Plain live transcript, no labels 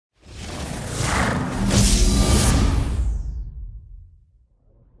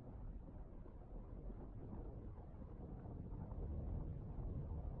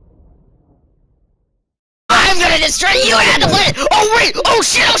gonna destroy you and the planet! Oh wait! Oh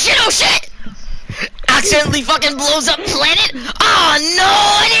shit! Oh shit! Oh shit! Accidentally fucking blows up planet? Oh no!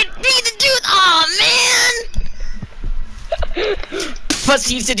 I didn't mean to do it! Oh man! What's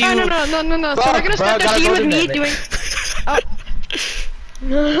he used to do? No. So we're gonna start the scene with me doing. Oh.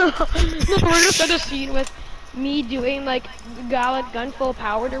 No, we're gonna start the scene with me doing like Gallic gun full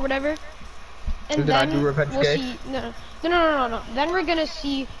powered or whatever. And then we'll see. No. Then we're gonna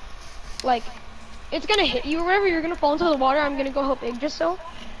see, like, it's gonna hit you or whatever. You're gonna fall into the water. I'm gonna go help Yggdrasil,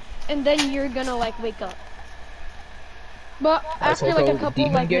 and then you're gonna like wake up. But after like a couple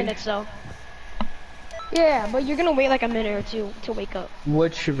like minutes though. Yeah, but you're gonna wait like a minute or two to wake up.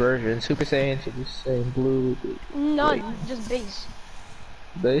 Which version? Super Saiyan, Super Saiyan Blue? None, just base.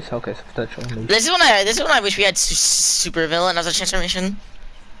 Base? Okay, so potential. This is when I wish we had super villain as a transformation.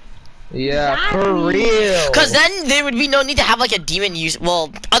 Yeah, for real. Cause then there would be no need to have like a demon use. Well,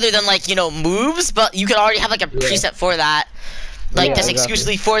 other than like moves, but you could already have like a preset for that, like just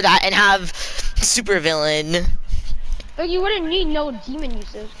exclusively for that, and have super villain. Like you wouldn't need no demon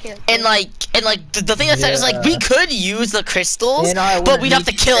uses character. And like the thing that's is like we could use the crystals, but we'd have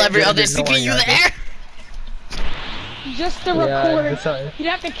to kill every other CPU there. Just to record. You'd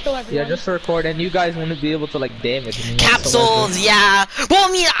have to kill everyone. Yeah, just to record, and you guys wouldn't be able to like damage me. Capsules, yeah. Well,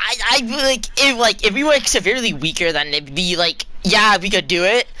 I mean, I if we were like severely weaker, then it'd be like, yeah, we could do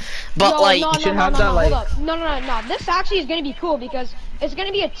it. But no, like, no, this actually is gonna be cool because it's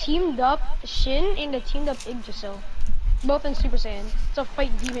gonna be a teamed up Shin and a teamed up Yggdrasil, both in Super Saiyan. So fight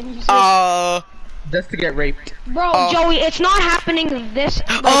demon users. Just to get raped. Bro, Joey, it's not happening this.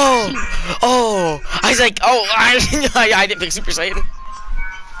 Like, I was like, I didn't pick Super Saiyan.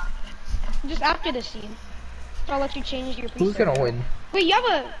 Just after the scene, I'll let you change your preset. Who's gonna win? Wait, you have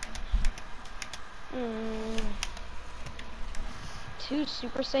a 2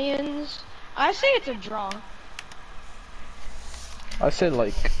 Super Saiyans. I say it's a draw. I say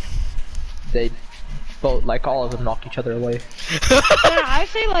like they both all of them knock each other away. I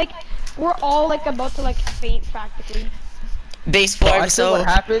say like. We're all like about to like faint practically. Base form, so what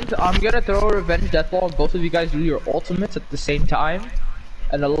happens, I'm gonna throw a revenge deathball and both of you guys do your ultimates at the same time.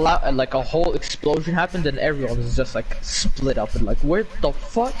 And like a whole explosion happens and everyone is just like split up and like where the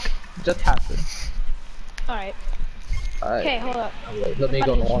fuck just happened? Alright. Okay, hold up. Let me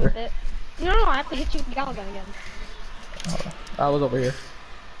go in the water. No, I have to hit you with the Galaga again. I was over here.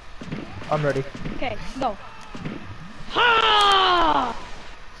 I'm ready. Okay, go. Ha!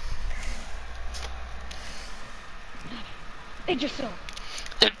 Yggdrasil,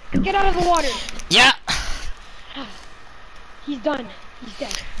 get out of the water. Yeah. He's done. He's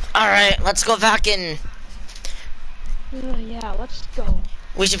dead. All right, let's go back in. Yeah, let's go.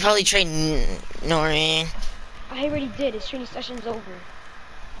 We should probably train Nori. I already did. His training session's over.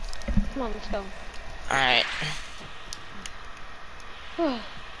 Come on, let's go. All right.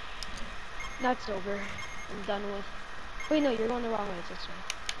 That's over. I'm done with. Wait, no, you're going the wrong way. It's this way.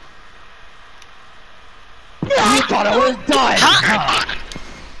 You thought I was done! Huh?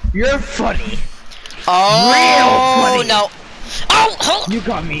 You're funny. Oh, real funny. No. Oh, you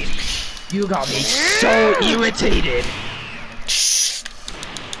got me so irritated.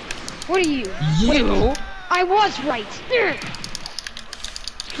 What are you? You? I was right.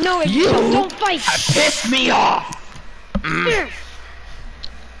 No, you don't fight. Have pissed me off.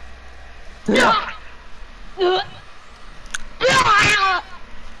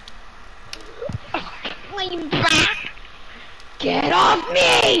 Lane back! Get off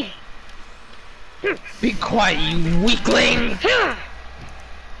me! Be quiet, you weakling!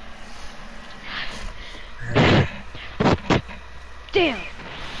 Damn!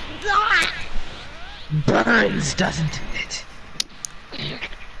 Burns, doesn't it?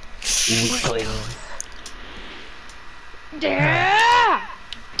 Weakling. Yeah!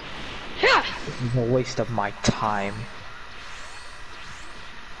 This is a waste of my time.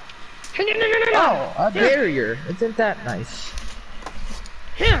 Oh, a barrier. Isn't that nice?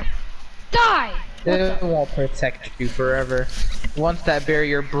 Die! It won't protect you forever. Once that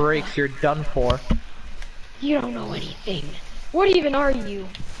barrier breaks, you're done for. You don't know anything. What even are you?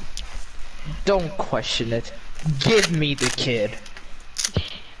 Don't question it. Give me the kid.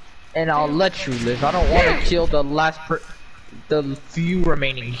 And I'll let you live. I don't want to kill the the few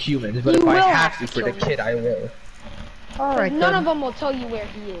remaining humans, but if I have to for the kid, I will. Alright, none of them will tell you where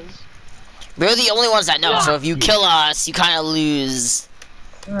he is. We're the only ones that know, so if you kill us, you kind of lose.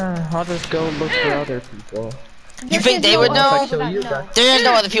 I'll just go look for other people. You think they would know? There's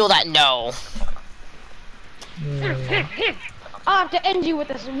no other people that know. I'll have to end you with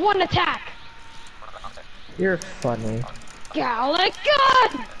this one attack. You're funny.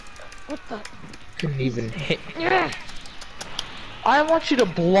 Galaga! What the? Couldn't even hit. I want you to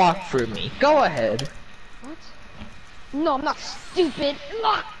block for me. Go ahead. What? No, I'm not stupid.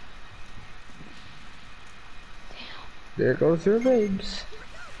 Damn. There goes your legs.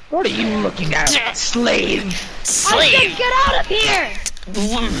 What are you looking at, slave? Slave! I said get out of here!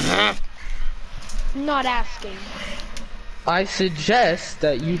 Not asking. I suggest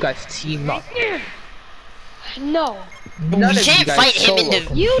that you guys team up. No. None We of can't you guys fight him solo in the-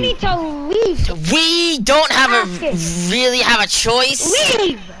 compete. You need to leave. We don't have really have a choice.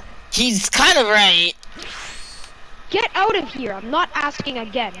 Leave! He's kind of right. Get out of here. I'm not asking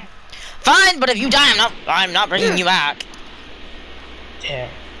again. Fine, but if you die, I'm not bringing you back. Damn.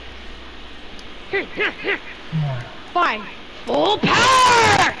 Fine. Full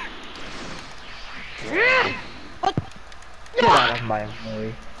power! What? Get out of my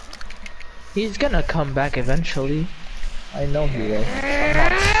way. He's gonna come back eventually. I know he will. I'm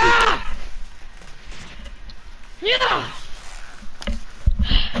not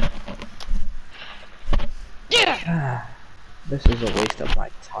stupid. This is a waste of my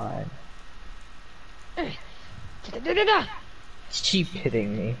time. Keep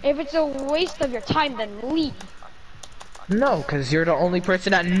hitting me. If it's a waste of your time, then leave. No, cause you're the only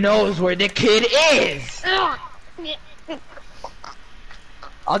person that knows where the kid is.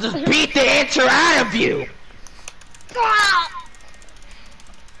 I'll just beat the answer out of you.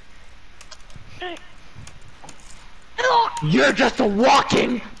 You're just a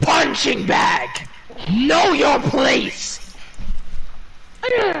walking punching bag. Know your place.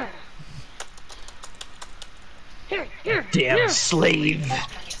 Damn slave.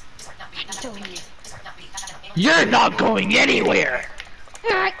 You're not going anywhere.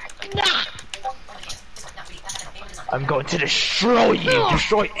 I'm going to destroy you.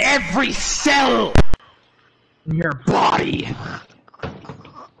 Destroy every cell in your body.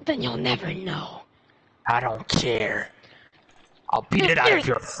 Then you'll never know. I don't care. I'll beat it out of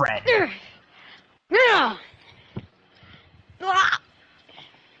your friend.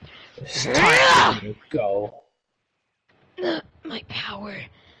 It's time for you to go. My power.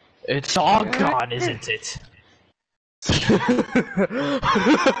 It's all gone, isn't it?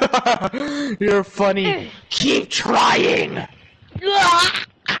 You're funny. Keep trying.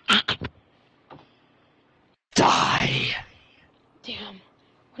 Die. Damn.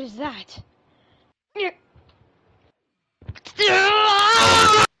 What is that?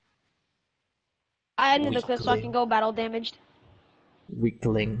 I ended the clip so I can go battle damaged.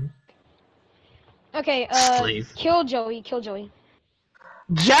 Weakling. Okay, Slave. kill Joey, kill Joey.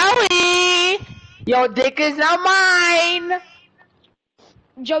 Joey! Your dick is not mine!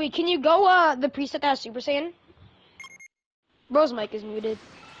 Joey, can you go, the preset that has Super Saiyan? Bro's mic is muted.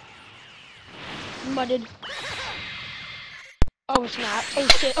 Mudded. Oh snap, oh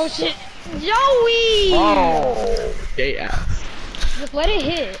shit, oh shit. Joey! Oh, yeah. Just let it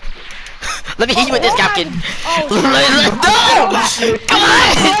hit. Let me hit you with this, Captain. Oh, No! Come on!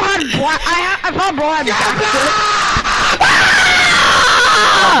 I thought Bro had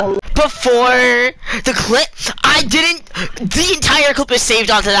Before the clip, the entire clip is saved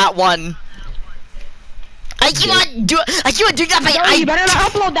onto that one. I keep on doing that by You better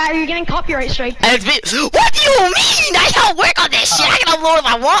not upload that or you're getting copyright strike. What do you mean? I don't work on this shit. I can upload if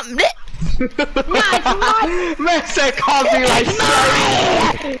I want. Man said copyright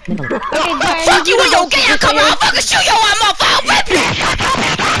strike. Fuck you with your game. Come on, I'll fucking shoot your mouth. I'll whip you.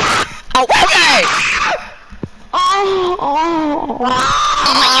 I'll whip you.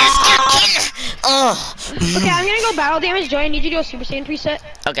 Okay, I'm gonna go battle damage. Joey, I need you to do a Super Saiyan preset.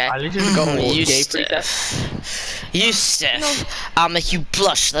 Okay. I need you to go You gay stiff. You stiff. No. I'll make you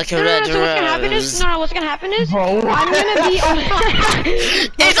blush like a No, red so what's gonna happen rose. is, what's gonna happen is, Bro. I'm gonna be on.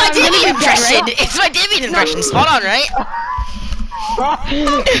 It's my Damien impression. It's my Damien impression. Spot on, right?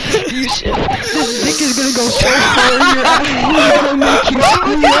 You should. This dick is gonna go so far in your ass. It'll make you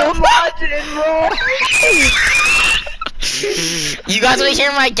imagine, bro. You guys wanna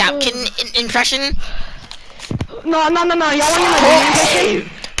hear my Gapkin impression? No, y'all wanna hear my Damien impression?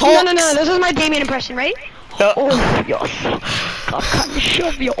 No, this is my Damien impression, right? Oh my gosh. I can't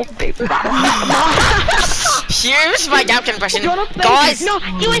shove your baby. Here's my Gapkin impression. Guys! No,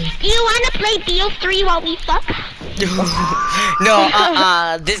 you wanna play BO3 while we fuck? No,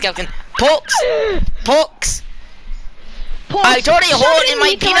 this Gapkin. Pokes! I told you hold in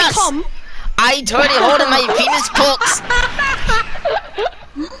my penis! I told you hold in my penis, Pokes!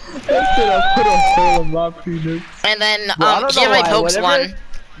 I said I put a hole in my penis. And then, Bro, I don't here know my why, Pokes one.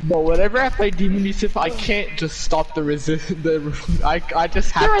 But whenever I play Demon Yusuf, I can't just stop the resist. I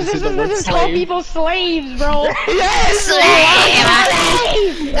just have to say the word This is call slave. people slaves, bro. Yes! Slave!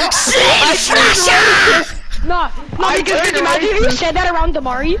 No, because imagine if you said that around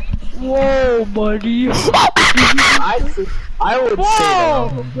Damari. Whoa, buddy. I would say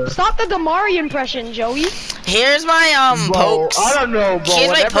Whoa! that. Stop the Damari impression, Joey. Here's my Bro, pokes. I don't know, bro. Here's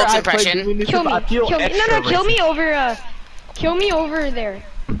my Whenever Pokes I impression. play Demon Yusuf, Kill me. I feel Kill me. extra No, kill me racist. over. Kill me over there.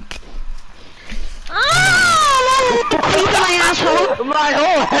 my asshole. My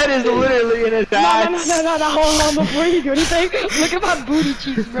whole head is literally in his No, ass. hold on, before you do anything, look at my booty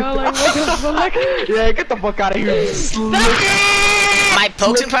cheeks, bro, like, what the fuck? Yeah, get the fuck out of here. My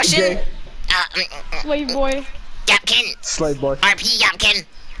pokes impression? Okay. Slave boy. Yapkin! Slave boy. RP, Yapkin!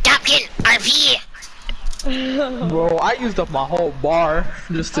 Yapkin! RP! Bro, I used up my whole bar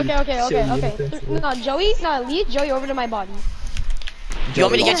just to Okay. show you the thing. No, lead Joey over to my body. You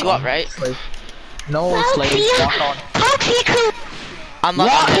want me to get you up, right? Slave. No, slave. Walk on. I'm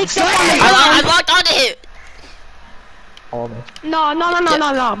locked on him. I'm locked onto him! All of me. No.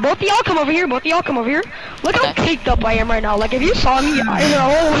 Both of y'all come over here. Look how caked up I am right now. Like, if you saw me, I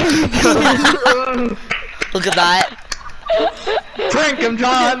know. Look at that. Prank him,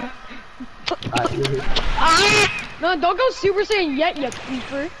 John! No, don't go Super Saiyan yet, you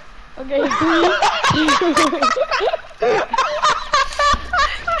creeper. Okay,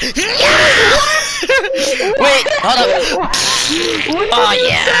 Wait, hold up. Oh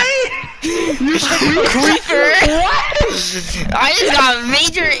yeah. Creeper. I just got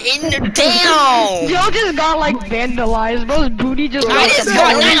major in the down. Joe just got like vandalized. Bro's booty just I just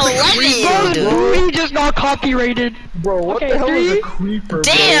got 9/11. Bro's booty just got copyrighted. Bro, what Okay, the hell is a 3. creeper?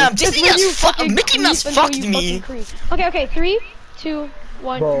 Damn, It's Disney when you just fucked. fucking Mickey Mouse creep until fucked you me. fucking creep. Okay, 3, 2,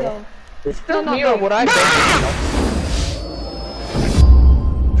 1, Bro. go. It's still No, me go. or what I think.